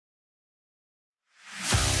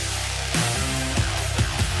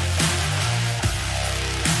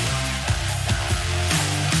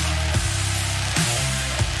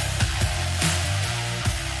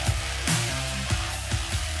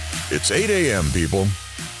It's 8 a.m., people.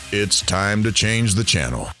 It's time to change the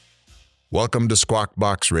channel. Welcome to Squawk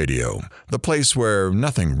Box Radio, the place where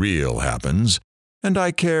nothing real happens, and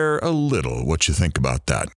I care a little what you think about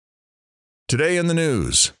that. Today in the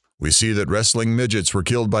news, we see that wrestling midgets were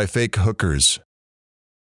killed by fake hookers.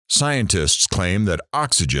 Scientists claim that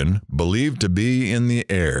oxygen believed to be in the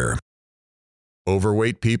air.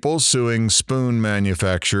 Overweight people suing spoon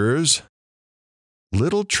manufacturers.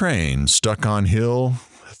 Little train stuck on hill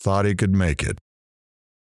thought he could make it.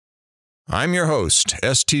 I'm your host,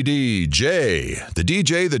 STD J, the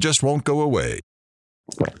DJ that just won't go away.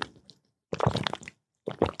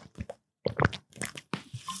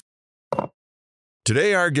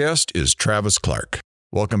 Today our guest is Travis Clark.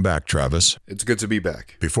 Welcome back, Travis. It's good to be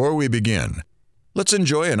back. Before we begin, let's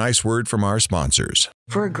enjoy a nice word from our sponsors.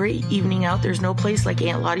 For a great evening out, there's no place like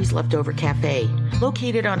Aunt Lottie's Leftover Cafe.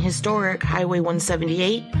 Located on historic Highway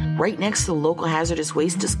 178, right next to the local hazardous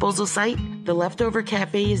waste disposal site, the Leftover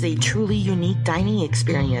Cafe is a truly unique dining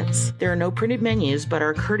experience. There are no printed menus, but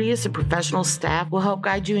our courteous and professional staff will help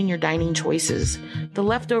guide you in your dining choices. The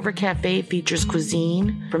Leftover Cafe features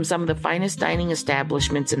cuisine from some of the finest dining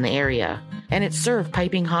establishments in the area, and it's served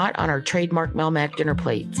piping hot on our trademark Melmac dinner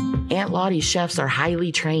plates. Aunt Lottie's chefs are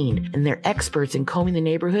highly trained, and they're experts in combing the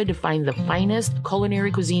neighborhood to find the finest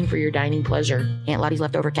culinary cuisine for your dining pleasure. Aunt Lottie's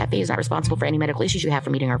Leftover Cafe is not responsible for any medical issues you have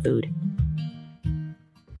from eating our food.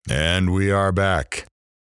 And we are back.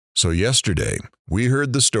 So yesterday, we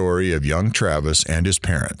heard the story of young Travis and his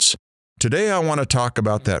parents. Today I want to talk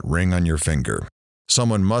about that ring on your finger.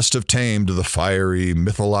 Someone must have tamed the fiery,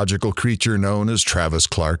 mythological creature known as Travis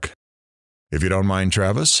Clark. If you don't mind,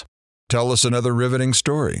 Travis, tell us another riveting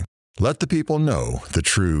story. Let the people know the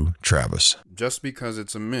true Travis. Just because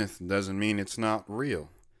it's a myth doesn't mean it's not real.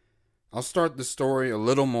 I'll start the story a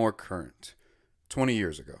little more current. 20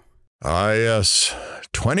 years ago. Ah, yes.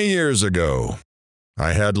 20 years ago.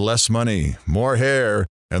 I had less money, more hair,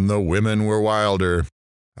 and the women were wilder.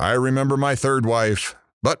 I remember my third wife,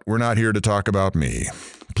 but we're not here to talk about me.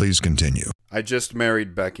 Please continue. I just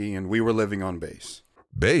married Becky, and we were living on base.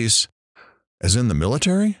 Base? As in the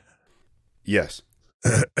military? Yes.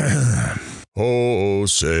 Oh,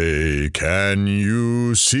 say, can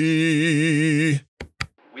you see?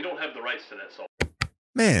 We don't have the rights to that song.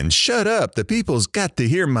 Man, shut up. The people's got to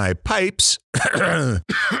hear my pipes.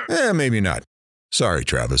 Maybe not. Sorry,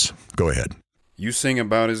 Travis. Go ahead. You sing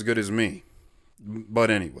about as good as me. But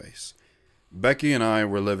anyways, Becky and I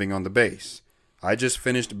were living on the base. I just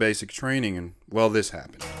finished basic training and, well, this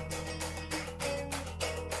happened.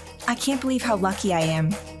 I can't believe how lucky I am.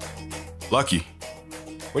 Lucky?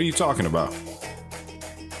 What are you talking about?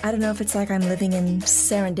 I don't know if it's like I'm living in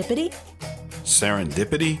serendipity.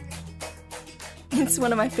 Serendipity? It's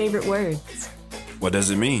one of my favorite words. What does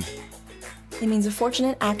it mean? It means a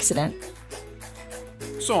fortunate accident.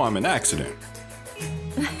 So I'm an accident.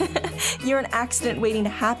 You're an accident waiting to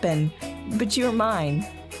happen, but you're mine.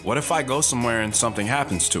 What if I go somewhere and something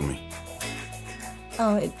happens to me?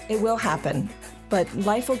 Oh, it will happen. But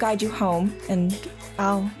life will guide you home, and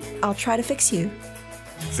I'll try to fix you.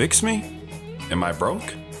 Fix me? Am I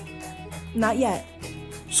broke? Not yet.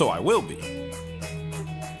 So I will be.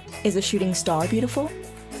 Is a shooting star beautiful?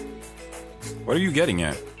 What are you getting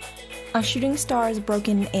at? A shooting star is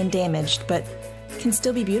broken and damaged, but can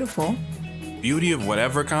still be beautiful. Beauty of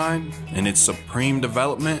whatever kind, in its supreme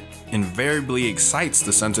development, invariably excites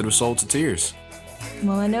the sensitive soul to tears.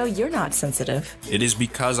 Well, I know you're not sensitive. It is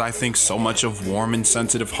because I think so much of warm and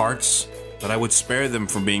sensitive hearts that I would spare them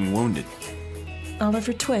from being wounded.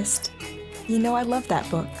 Oliver Twist. You know I love that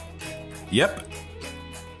book. Yep.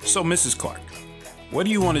 So, Mrs. Clark, what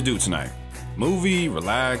do you want to do tonight? Movie,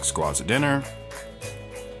 relax, go out to dinner?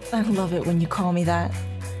 I love it when you call me that.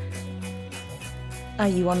 Are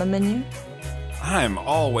you on the menu? I'm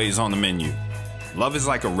always on the menu. Love is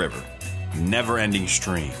like a river, never-ending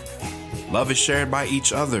stream. Love is shared by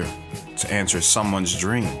each other to answer someone's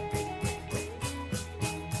dream.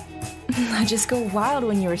 I just go wild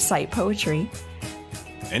when you recite poetry.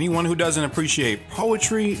 Anyone who doesn't appreciate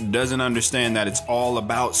poetry doesn't understand that it's all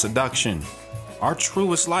about seduction. Our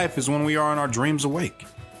truest life is when we are in our dreams awake.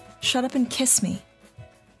 Shut up and kiss me.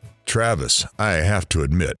 Travis, I have to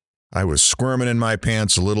admit, I was squirming in my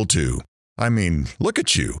pants a little too. I mean, look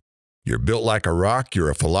at you. You're built like a rock, you're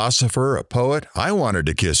a philosopher, a poet. I wanted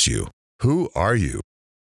to kiss you. Who are you?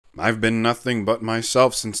 I've been nothing but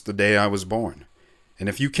myself since the day I was born. And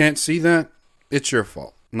if you can't see that, it's your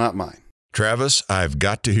fault, not mine. Travis, I've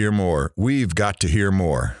got to hear more. We've got to hear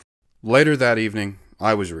more. Later that evening,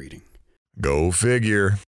 I was reading. Go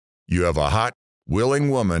figure. You have a hot, willing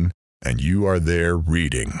woman, and you are there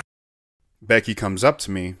reading. Becky comes up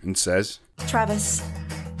to me and says, Travis,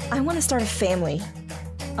 I want to start a family.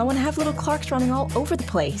 I want to have little Clarks running all over the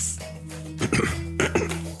place.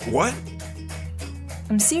 What?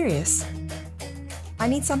 I'm serious. I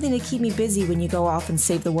need something to keep me busy when you go off and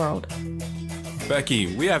save the world.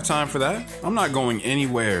 Becky, we have time for that. I'm not going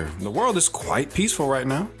anywhere. The world is quite peaceful right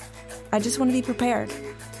now. I just want to be prepared.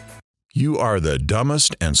 You are the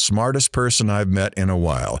dumbest and smartest person I've met in a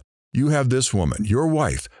while. You have this woman, your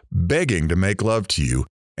wife, begging to make love to you,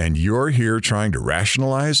 and you're here trying to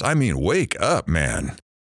rationalize? I mean, wake up, man.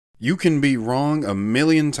 You can be wrong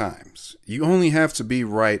 1,000,000 times. You only have to be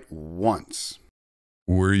right once.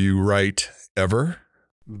 Were you right ever?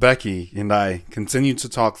 Becky and I continued to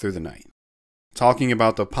talk through the night, talking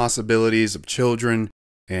about the possibilities of children,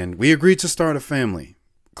 and we agreed to start a family.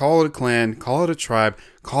 Call it a clan, call it a tribe,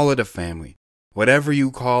 call it a family. Whatever you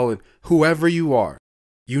call it, whoever you are,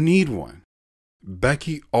 you need one.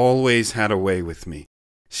 Becky always had a way with me.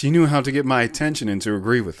 She knew how to get my attention and to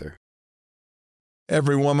agree with her.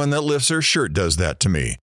 Every woman that lifts her shirt does that to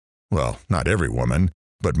me. Well, not every woman,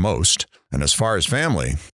 but most. And as far as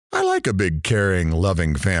family, I like a big, caring,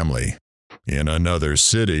 loving family. In another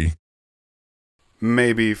city.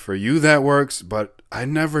 Maybe for you that works, but I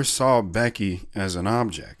never saw Becky as an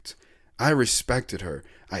object. I respected her.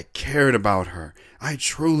 I cared about her. I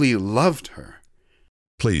truly loved her.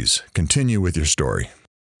 Please, continue with your story.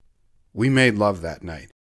 We made love that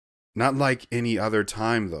night. Not like any other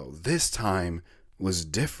time, though. This time was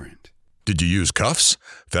different. Did you use cuffs?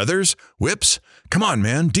 Feathers? Whips? Come on,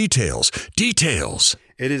 man. Details. Details.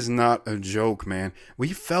 It is not a joke, man.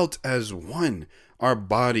 We felt as one. Our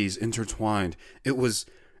bodies intertwined. It was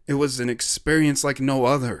an experience like no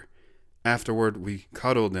other. Afterward, we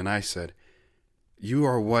cuddled and I said, "You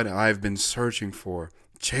are what I've been searching for,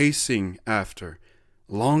 chasing after,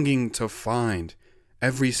 longing to find.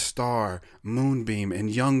 Every star, moonbeam,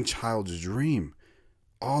 and young child's dream.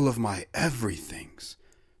 All of my everythings.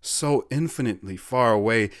 So infinitely far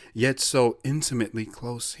away, yet so intimately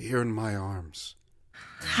close here in my arms."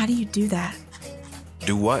 How do you do that?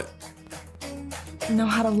 Do what? Know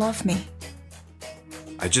how to love me.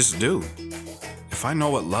 I just do. If I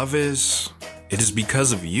know what love is, it is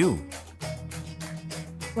because of you.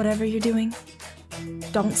 Whatever you're doing,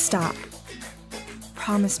 don't stop.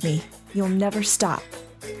 Promise me you'll never stop.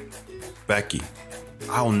 Becky,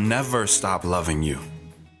 I'll never stop loving you.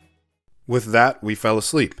 With that, we fell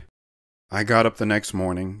asleep. I got up the next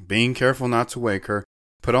morning, being careful not to wake her,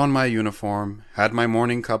 put on my uniform, had my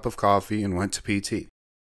morning cup of coffee, and went to PT.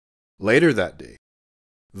 Later that day,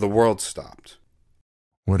 the world stopped.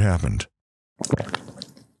 What happened?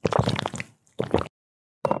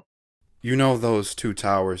 You know those 2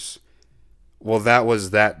 towers? Well, that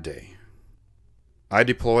was that day. I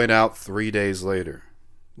deployed out 3 days later,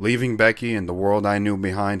 leaving Becky and the world I knew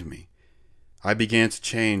behind me. I began to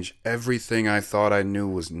change. Everything I thought I knew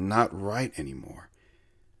was not right anymore.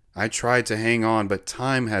 I tried to hang on, but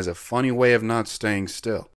time has a funny way of not staying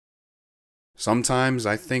still. Sometimes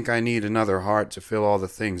I think I need another heart to feel all the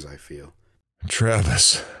things I feel.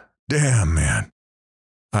 Travis, damn, man.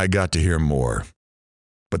 I got to hear more.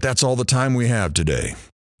 But that's all the time we have today.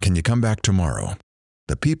 Can you come back tomorrow?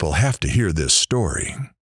 The people have to hear this story.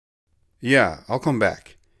 Yeah, I'll come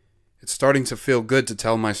back. It's starting to feel good to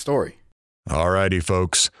tell my story. Alrighty,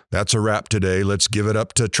 folks. That's a wrap today. Let's give it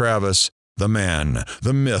up to Travis, the man,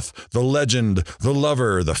 the myth, the legend, the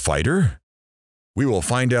lover, the fighter. We will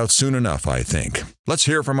find out soon enough, I think. Let's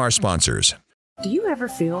hear from our sponsors. Do you ever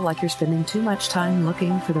feel like you're spending too much time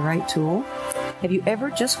looking for the right tool? Have you ever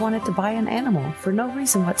just wanted to buy an animal for no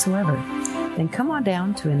reason whatsoever? Then come on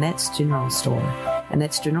down to Annette's General Store.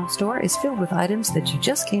 Annette's General Store is filled with items that you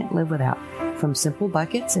just can't live without. From simple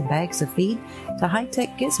buckets and bags of feed to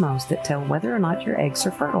high-tech gizmos that tell whether or not your eggs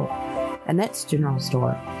are fertile. Annette's General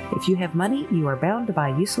Store. If you have money, you are bound to buy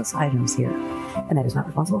useless items here. Annette is not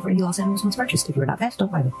responsible for any lost animals once purchased. If you are not fast,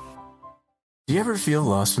 don't buy them. Do you ever feel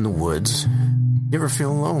lost in the woods? You ever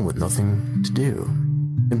feel alone with nothing to do?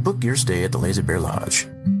 Then book your stay at the Lazy Bear Lodge,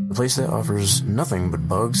 a place that offers nothing but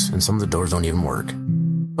bugs and some of the doors don't even work.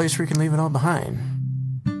 A place where you can leave it all behind.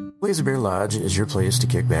 Lazy Bear Lodge is your place to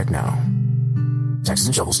kick back now. Taxes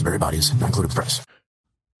and shovels to bury bodies, not included with the price.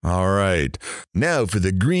 All right, now for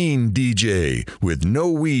the green DJ with no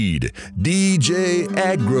weed, DJ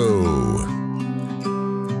Aggro.